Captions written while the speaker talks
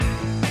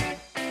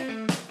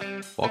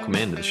Welcome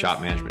into the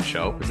Shop Management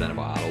Show presented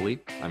by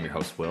Autoleap. I'm your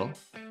host, Will.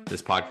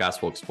 This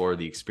podcast will explore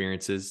the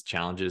experiences,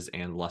 challenges,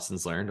 and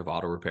lessons learned of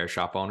auto repair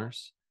shop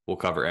owners. We'll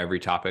cover every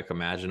topic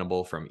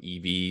imaginable from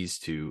EVs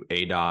to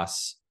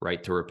ADAS,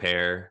 right to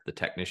repair, the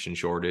technician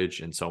shortage,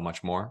 and so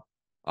much more.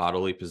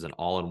 Autoleap is an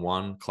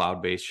all-in-one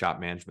cloud-based shop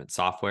management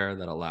software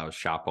that allows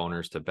shop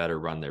owners to better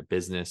run their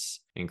business,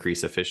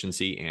 increase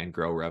efficiency, and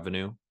grow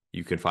revenue.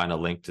 You can find a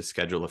link to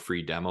schedule a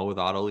free demo with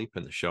Autoleap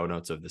in the show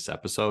notes of this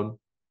episode.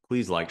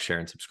 Please like, share,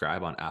 and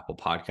subscribe on Apple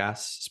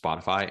Podcasts,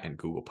 Spotify, and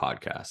Google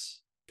Podcasts.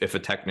 If a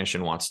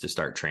technician wants to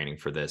start training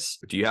for this,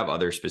 do you have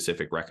other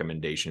specific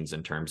recommendations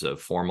in terms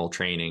of formal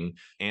training?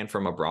 And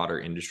from a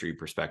broader industry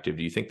perspective,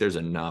 do you think there's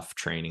enough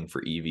training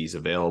for EVs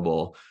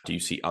available? Do you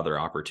see other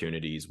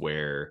opportunities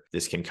where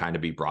this can kind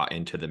of be brought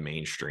into the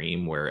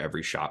mainstream, where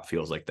every shop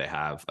feels like they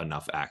have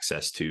enough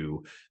access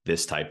to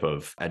this type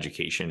of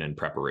education and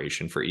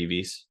preparation for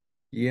EVs?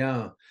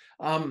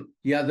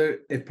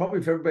 If probably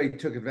if everybody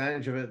took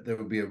advantage of it, there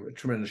would be a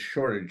tremendous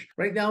shortage.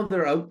 Right now,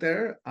 they're out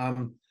there.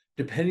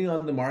 Depending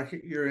on the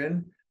market you're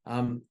in,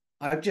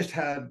 I've just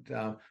had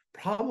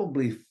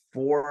probably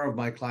 4 of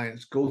my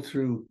clients go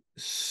through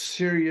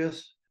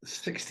serious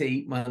 6 to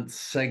 8 month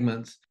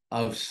segments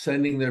of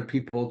sending their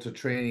people to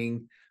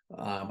training.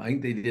 I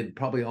think they did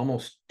probably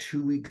almost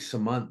 2 weeks a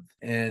month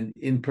and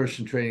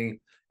in-person training,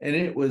 and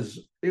it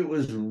was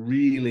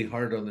really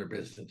hard on their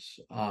business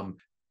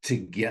to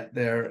get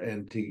there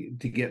and to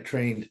get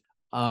trained.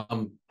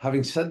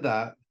 Having said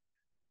that,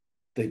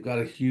 they've got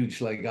a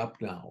huge leg up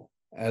now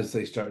as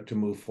they start to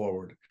move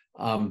forward.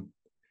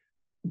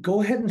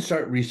 Go ahead and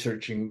start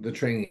researching the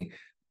training.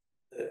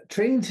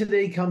 Training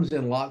today comes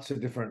in lots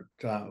of different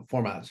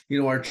formats.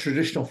 You know, our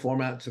traditional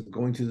formats of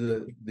going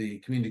to the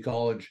community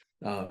college,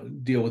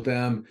 deal with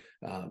them,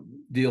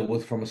 deal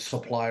with from a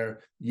supplier.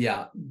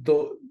 Yeah,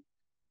 though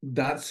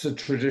that's a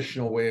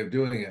traditional way of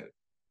doing it.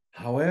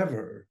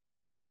 However,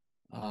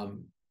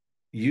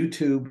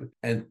 YouTube,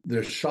 and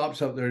there's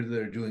shops out there that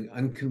are doing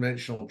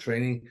unconventional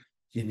training.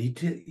 You need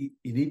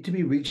to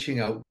be reaching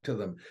out to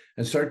them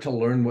and start to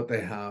learn what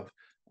they have.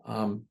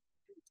 I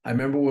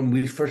remember when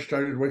we first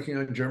started working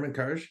on German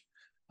cars,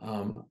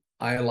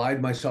 I allied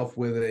myself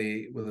with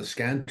a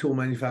scan tool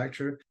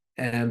manufacturer,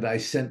 and I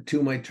sent 2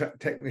 of my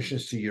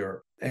technicians to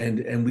Europe,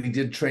 and we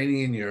did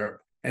training in Europe,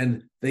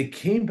 and they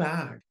came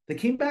back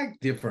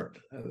different.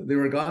 They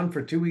were gone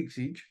for 2 weeks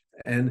each,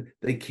 and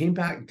they came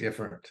back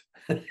different.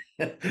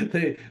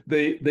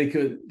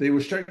 they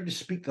were starting to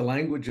speak the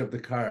language of the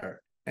car,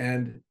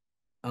 and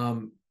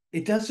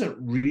it doesn't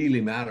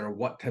really matter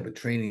what type of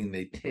training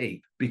they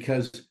take,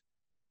 because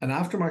an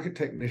aftermarket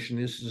technician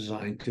is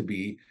designed to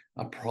be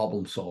a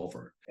problem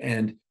solver.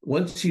 And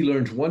once he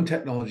learns one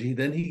technology,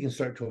 then he can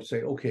start to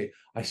say, okay,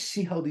 I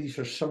see how these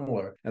are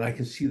similar, and I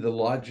can see the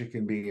logic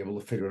in being able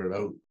to figure it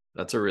out.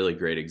 That's a really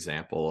great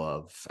example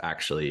of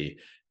actually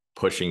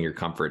pushing your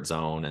comfort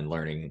zone and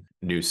learning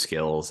new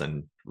skills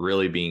and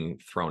really being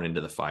thrown into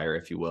the fire,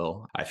 if you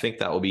will. I think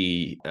that will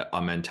be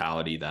a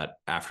mentality that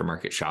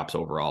aftermarket shops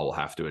overall will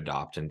have to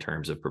adopt in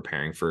terms of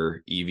preparing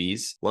for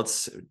EVs.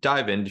 Let's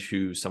dive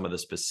into some of the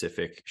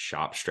specific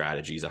shop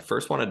strategies. I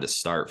first wanted to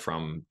start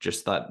from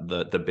just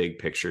the big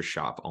picture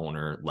shop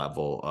owner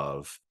level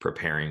of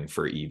preparing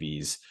for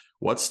EVs.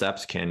 What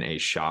steps can a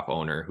shop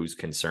owner who's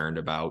concerned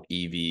about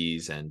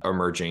EVs and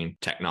emerging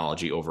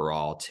technology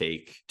overall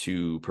take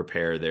to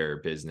prepare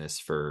their business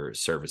for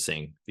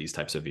servicing these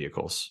types of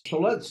vehicles? So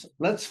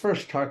let's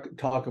first talk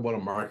about a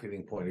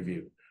marketing point of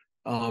view,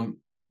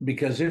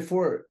 because if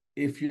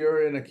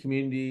you're in a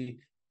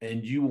community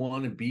and you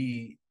want to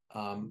be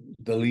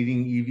the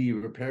leading EV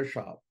repair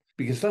shop,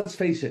 because let's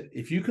face it,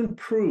 if you can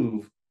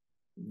prove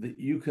that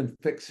you can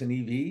fix an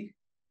EV,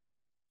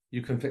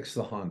 you can fix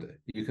the Honda,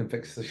 you can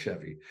fix the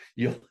Chevy.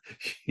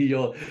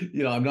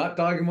 I'm not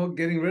talking about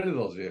getting rid of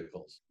those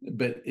vehicles,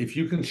 but if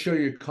you can show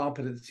your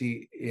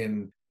competency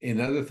in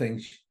other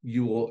things,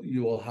 you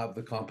will have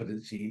the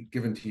competency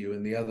given to you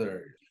in the other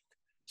areas.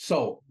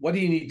 So what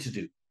do you need to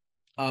do?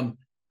 I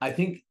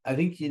think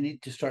you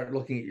need to start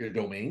looking at your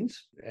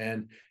domains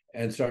and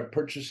start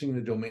purchasing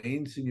the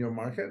domains in your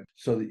market.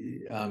 So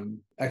the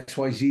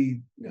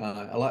XYZ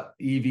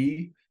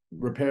EV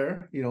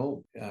repair,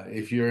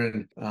 if you're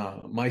in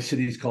my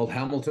city is called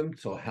Hamilton,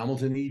 so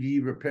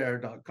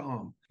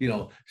hamiltonevrepair.com,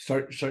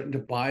 starting to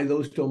buy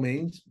those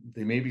domains.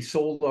 They may be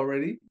sold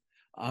already.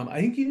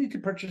 I think you need to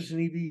purchase an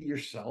EV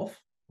yourself,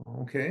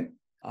 okay,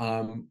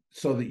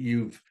 so that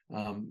you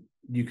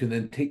can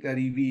then take that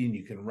EV and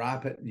you can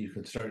wrap it and you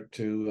can start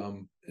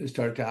to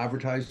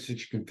advertise that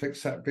you can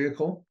fix that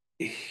vehicle.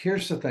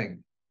 Here's the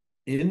thing: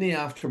 in the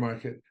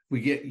aftermarket, we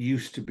get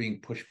used to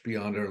being pushed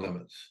beyond our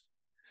limits.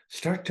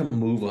 Start to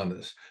move on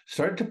this.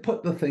 Start to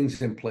put the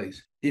things in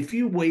place. If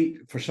you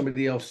wait for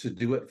somebody else to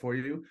do it for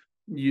you,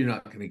 you're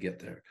not going to get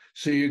there.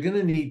 So you're going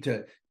to need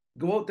to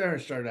go out there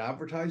and start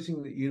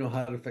advertising that you know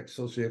how to fix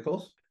those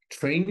vehicles,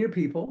 train your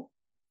people,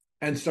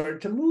 and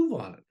start to move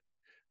on it.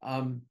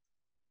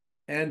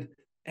 And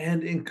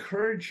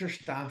encourage your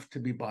staff to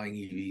be buying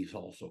EVs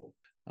also.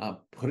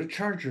 Put a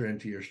charger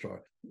into your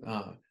store.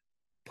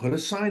 put a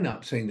sign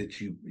up saying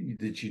that you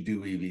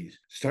do EVs.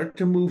 Start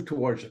to move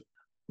towards it.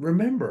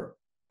 Remember,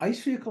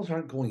 ICE vehicles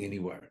aren't going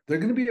anywhere. They're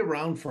going to be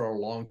around for a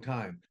long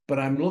time. But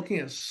I'm looking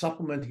at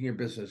supplementing your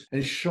business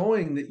and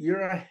showing that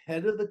you're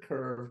ahead of the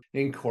curve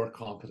in core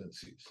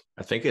competencies.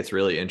 I think it's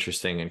really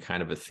interesting and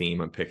kind of a theme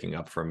I'm picking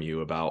up from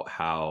you about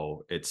how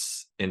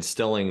it's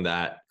instilling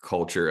that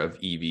culture of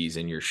EVs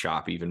in your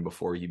shop, even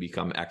before you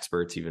become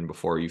experts, even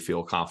before you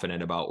feel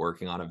confident about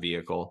working on a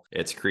vehicle.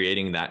 It's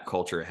creating that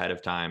culture ahead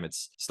of time.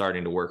 It's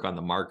starting to work on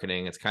the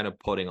marketing. It's kind of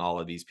putting all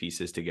of these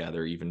pieces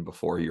together even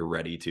before you're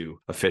ready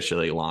to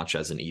officially launch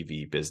as an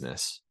EV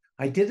business.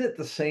 I did it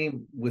the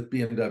same with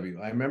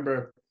BMW. I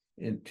remember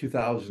in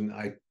 2000,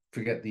 I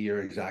forget the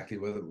year exactly,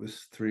 whether it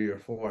was 3 or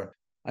 4,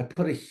 I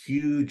put a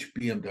huge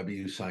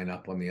BMW sign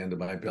up on the end of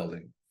my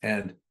building.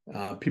 And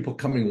people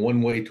coming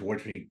one way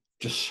towards me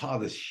just saw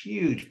this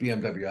huge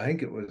BMW. I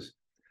think it was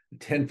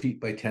 10 feet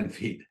by 10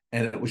 feet.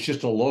 And it was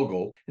just a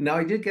logo. And now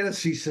I did get a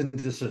cease and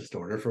desist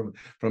order from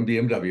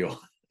BMW.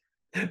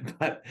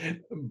 but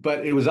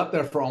it was up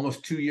there for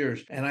almost 2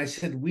 years. And I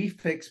said, we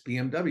fix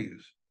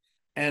BMWs.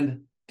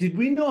 And did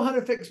we know how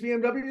to fix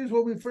BMWs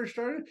when we first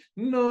started?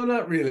 No,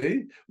 not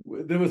really.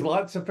 There was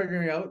lots of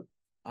figuring out.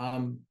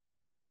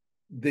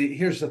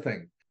 Here's the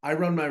thing. I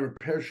run my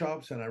repair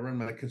shops and I run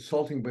my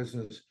consulting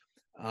business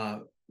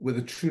with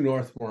a true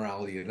north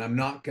morality. And I'm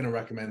not going to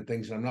recommend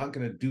things. And I'm not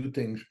going to do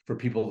things for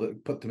people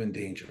that put them in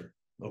danger.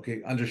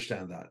 Okay,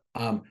 understand that.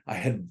 I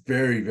had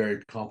very,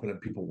 very competent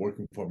people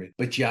working for me.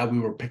 But yeah, we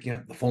were picking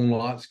up the phone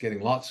lots,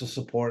 getting lots of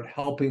support,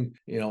 helping,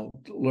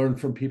 learn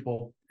from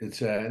people.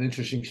 It's an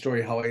interesting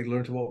story how I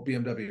learned about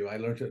BMW. I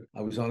learned it.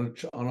 I was on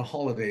a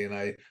holiday and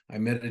I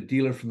met a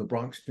dealer from the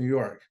Bronx, New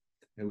York.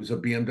 It was a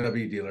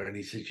BMW dealer. And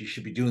he said, you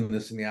should be doing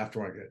this in the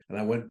aftermarket. And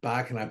I went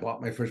back and I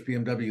bought my first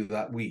BMW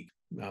that week.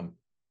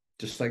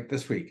 Just like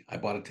this week, I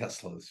bought a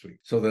Tesla this week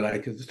so that I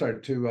could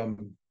start to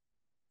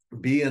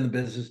be in the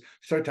business,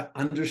 start to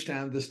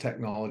understand this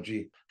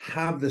technology,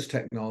 have this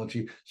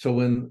technology. So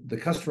when the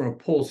customer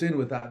pulls in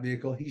with that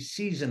vehicle, he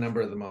sees a number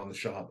of them on the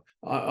shop,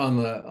 on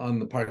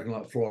the parking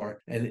lot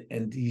floor,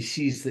 and he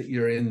sees that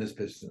you're in this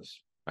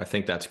business. I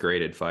think that's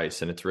great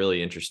advice. And it's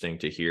really interesting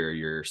to hear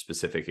your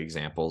specific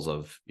examples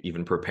of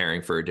even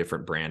preparing for a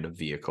different brand of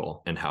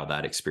vehicle and how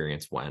that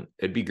experience went.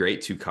 It'd be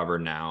great to cover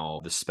now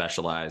the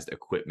specialized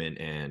equipment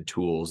and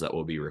tools that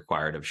will be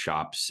required of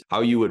shops,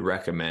 how you would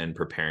recommend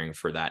preparing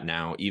for that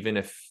now, even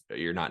if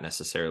you're not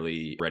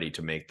necessarily ready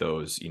to make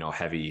those,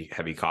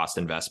 heavy cost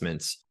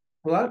investments.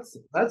 Well,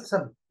 that's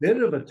a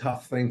bit of a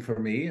tough thing for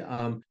me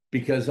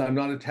because I'm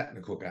not a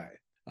technical guy.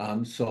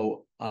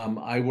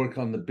 I work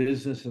on the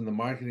business and the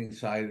marketing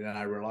side, and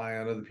I rely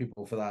on other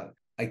people for that.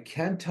 I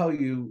can tell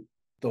you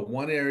the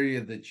one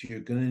area that you're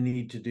going to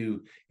need to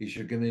do is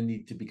you're going to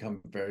need to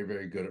become very,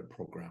 very good at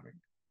programming.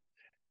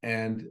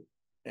 And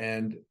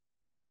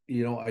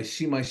I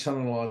see my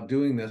son-in-law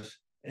doing this,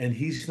 and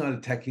he's not a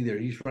tech either.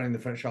 He's running the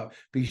front shop,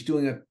 but he's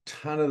doing a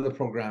ton of the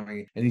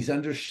programming, and he's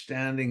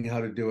understanding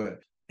how to do it.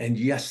 And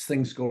yes,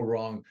 things go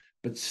wrong,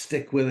 but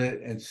stick with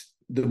it. And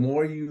the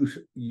more you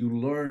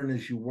learn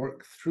as you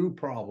work through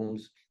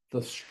problems,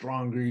 the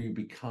stronger you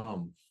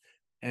become.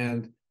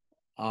 And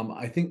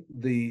I think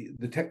the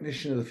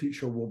technician of the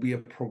future will be a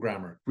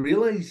programmer.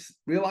 Realize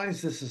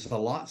this is a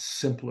lot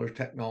simpler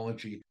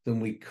technology than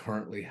we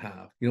currently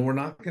have. We're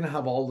not going to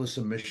have all this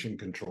emission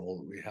control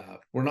that we have.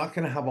 We're not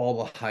going to have all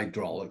the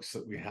hydraulics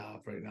that we have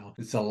right now.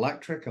 It's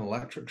electric and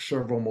electric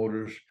servo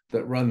motors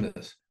that run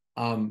this.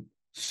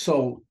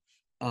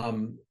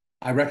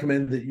 I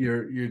recommend that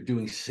you're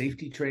doing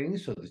safety training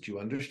so that you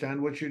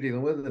understand what you're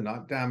dealing with and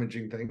not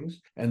damaging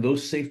things. And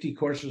those safety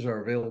courses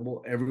are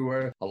available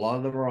everywhere. A lot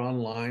of them are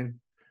online.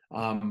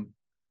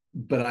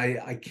 But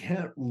I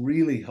can't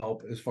really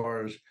help as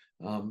far as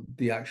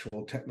the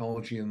actual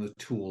technology and the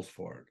tools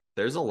for it.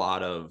 There's a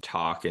lot of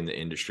talk in the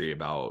industry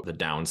about the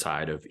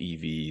downside of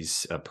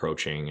EVs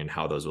approaching and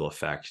how those will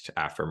affect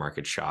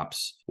aftermarket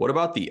shops. What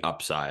about the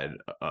upside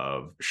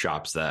of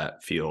shops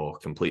that feel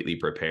completely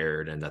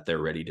prepared and that they're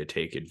ready to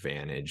take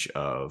advantage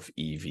of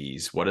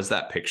EVs? What does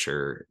that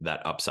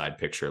upside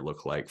picture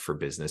look like for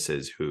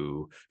businesses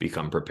who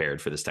become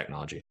prepared for this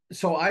technology?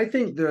 So I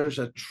think there's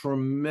a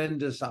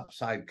tremendous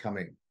upside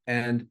coming.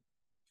 And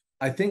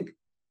I think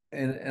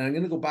and I'm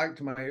going to go back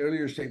to my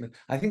earlier statement.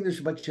 I think there's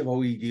a bunch of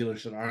OE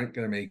dealers that aren't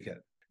going to make it.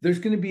 There's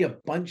going to be a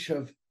bunch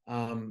of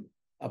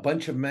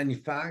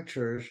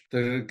manufacturers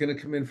that are going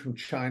to come in from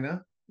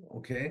China,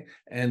 okay?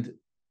 And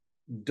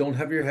don't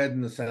have your head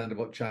in the sand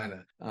about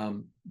China.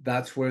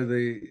 That's where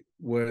the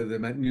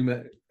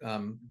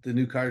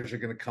new cars are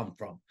going to come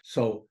from.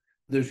 So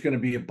there's going to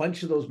be a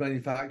bunch of those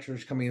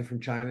manufacturers coming in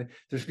from China.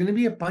 There's going to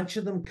be a bunch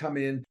of them come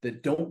in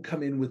that don't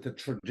come in with the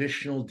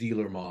traditional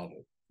dealer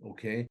model.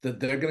 Okay,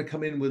 that they're going to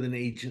come in with an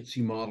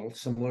agency model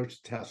similar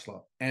to Tesla,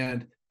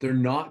 and they're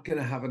not going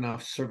to have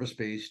enough service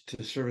base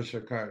to service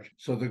their cars.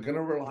 So they're going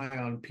to rely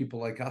on people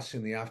like us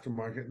in the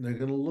aftermarket, and they're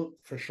going to look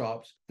for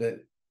shops that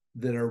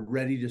are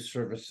ready to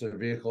service their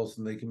vehicles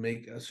and they can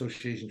make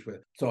associations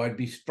with. So I'd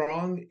be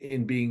strong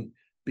in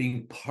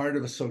being part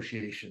of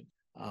association.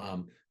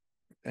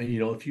 And,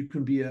 if you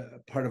can be a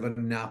part of a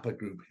Napa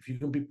group, if you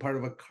can be part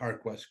of a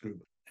CarQuest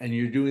group, and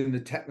you're doing the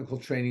technical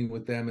training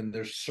with them and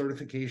there's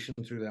certification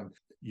through them,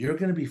 you're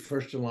going to be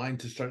first in line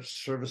to start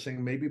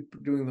servicing, maybe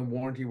doing the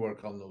warranty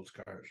work on those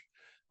cars.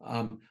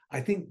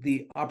 I think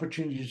the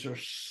opportunities are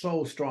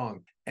so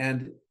strong.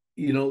 And,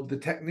 the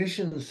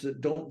technicians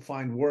that don't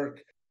find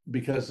work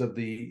because of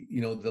the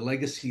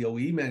legacy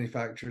OE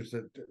manufacturers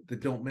that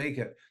don't make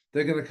it,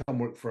 they're going to come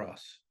work for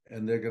us,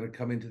 and they're going to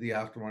come into the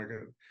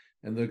aftermarket,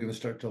 and they're going to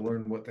start to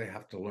learn what they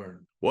have to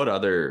learn. What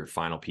other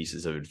final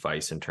pieces of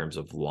advice in terms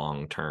of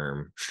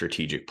long-term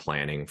strategic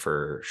planning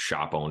for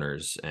shop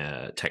owners,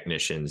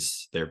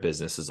 technicians, their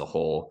business as a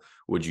whole,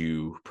 would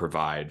you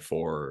provide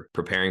for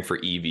preparing for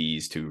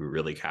EVs to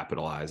really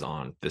capitalize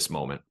on this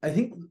moment? I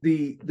think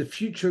the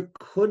future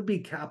could be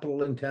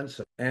capital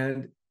intensive.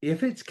 And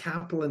if it's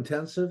capital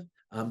intensive,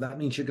 that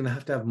means you're going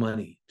to have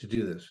money to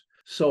do this.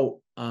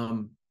 So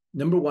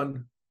number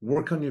one,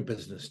 work on your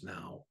business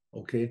now.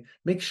 Okay.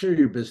 Make sure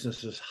your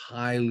business is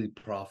highly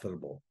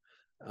profitable.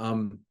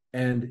 And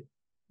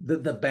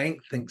the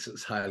bank thinks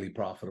it's highly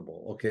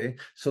profitable. Okay.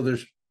 So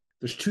there's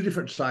two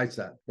different sides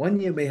to that. One,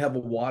 you may have a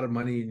lot of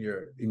money in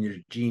your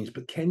jeans,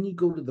 but can you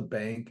go to the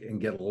bank and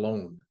get a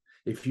loan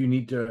if you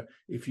need to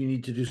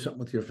do something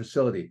with your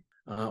facility?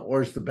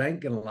 Or is the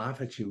bank going to laugh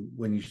at you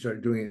when you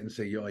start doing it and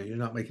say, you're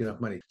not making enough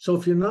money? So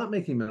if you're not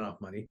making enough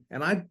money,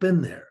 and I've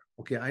been there,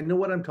 okay, I know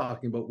what I'm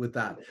talking about with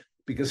that,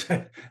 because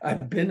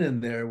I've been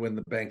in there when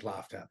the bank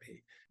laughed at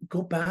me.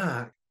 Go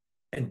back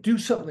and do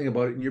something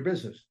about it in your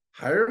business.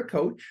 Hire a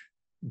coach.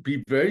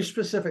 Be very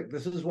specific.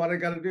 This is what I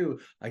got to do.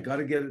 I got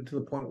to get it to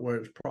the point where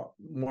it's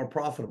more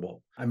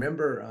profitable. I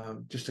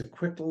remember just a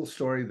quick little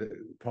story that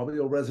probably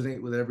will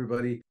resonate with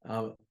everybody.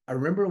 I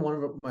remember in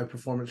one of my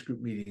performance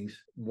group meetings,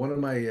 one of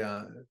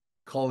my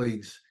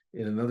colleagues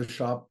in another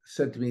shop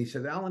said to me, he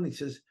said, Alan, he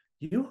says,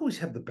 you always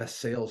have the best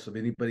sales of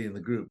anybody in the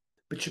group,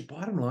 but your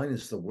bottom line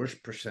is the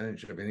worst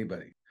percentage of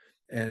anybody.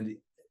 And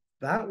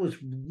that was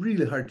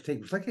really hard to take.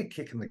 It was like a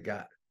kick in the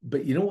gut.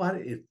 But you know what?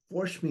 It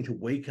forced me to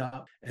wake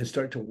up and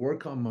start to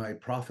work on my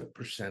profit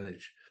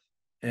percentage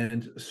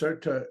and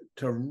start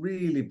to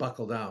really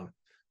buckle down.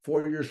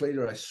 4 years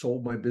later, I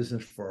sold my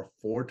business for a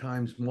 4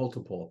 times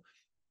multiple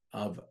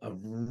of a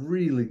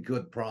really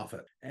good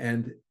profit.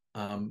 And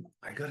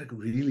I got a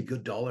really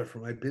good dollar for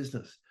my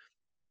business.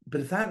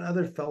 But if that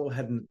other fellow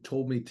hadn't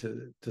told me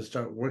to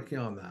start working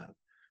on that,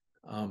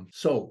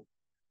 so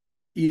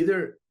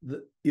either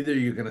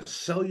you're going to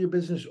sell your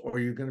business, or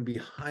you're going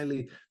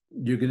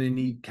to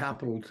need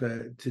capital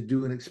to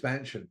do an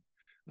expansion.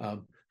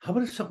 How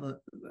about if something,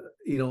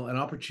 an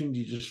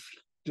opportunity just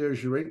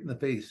stares you right in the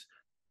face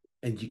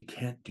and you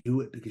can't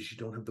do it because you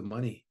don't have the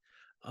money?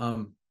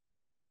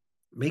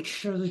 Make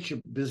sure that your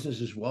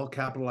business is well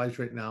capitalized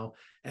right now,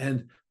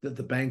 and that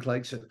the bank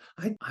likes it.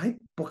 I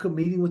book a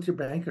meeting with your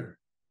banker.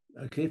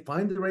 Okay,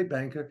 find the right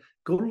banker,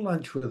 go to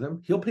lunch with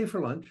him. He'll pay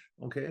for lunch.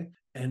 Okay,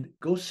 and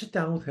go sit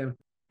down with him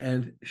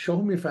and show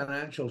him your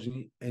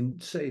financials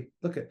and say,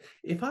 look,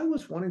 if I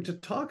was wanting to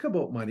talk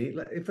about money,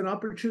 if an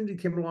opportunity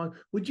came along,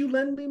 would you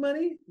lend me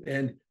money?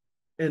 And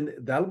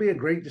that'll be a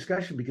great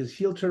discussion, because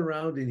he'll turn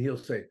around and he'll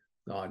say,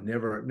 no,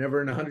 never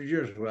in 100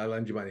 years will I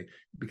lend you money,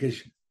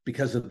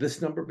 because of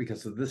this number,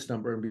 because of this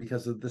number, and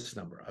because of this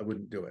number, I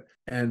wouldn't do it.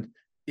 And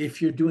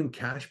if you're doing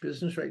cash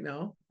business right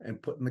now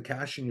and putting the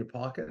cash in your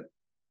pocket,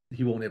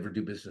 he won't ever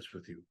do business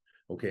with you.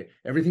 Okay,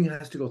 everything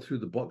has to go through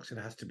the books. It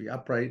has to be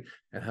upright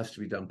and has to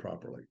be done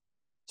properly.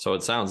 So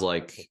it sounds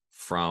like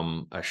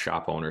from a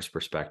shop owner's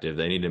perspective,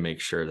 they need to make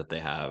sure that they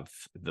have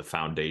the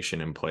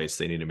foundation in place.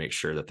 They need to make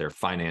sure that their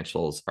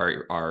financials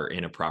are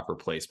in a proper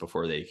place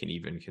before they can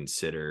even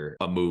consider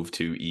a move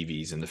to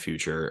EVs in the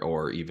future,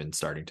 or even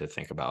starting to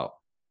think about.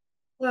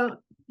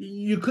 Well,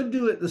 you could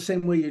do it the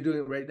same way you're doing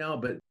it right now,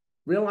 but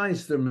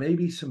realize there may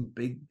be some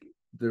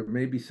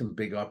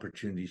big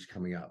opportunities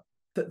coming up.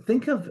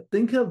 Think of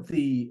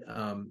the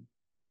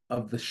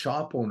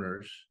shop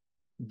owners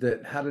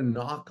that had a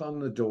knock on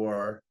the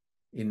door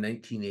in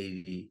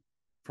 1980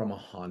 from a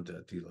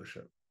Honda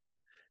dealership,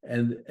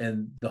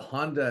 and the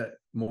Honda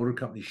Motor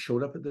Company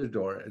showed up at their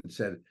door and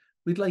said,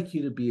 we'd like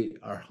you to be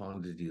our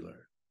Honda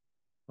dealer.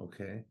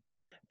 Okay,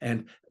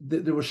 and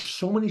there were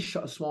so many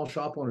small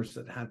shop owners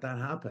that had that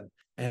happen,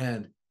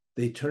 and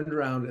they turned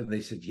around and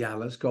they said, yeah,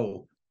 let's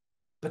go.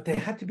 But they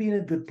had to be in a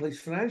good place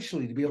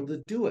financially to be able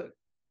to do it.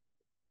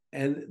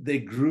 And they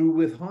grew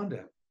with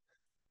Honda.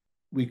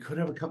 We could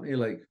have a company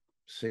like,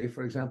 say,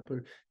 for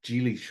example,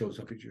 Geely shows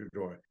up at your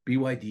door.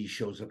 BYD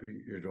shows up at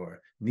your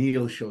door.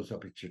 NIO shows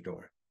up at your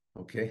door.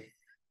 Okay.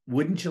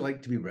 Wouldn't you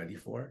like to be ready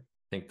for it?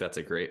 I think that's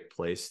a great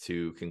place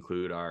to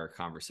conclude our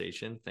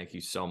conversation. Thank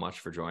you so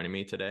much for joining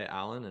me today,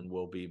 Alan. And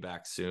we'll be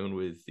back soon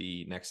with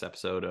the next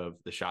episode of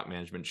the Shop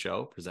Management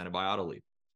Show presented by Autoleap.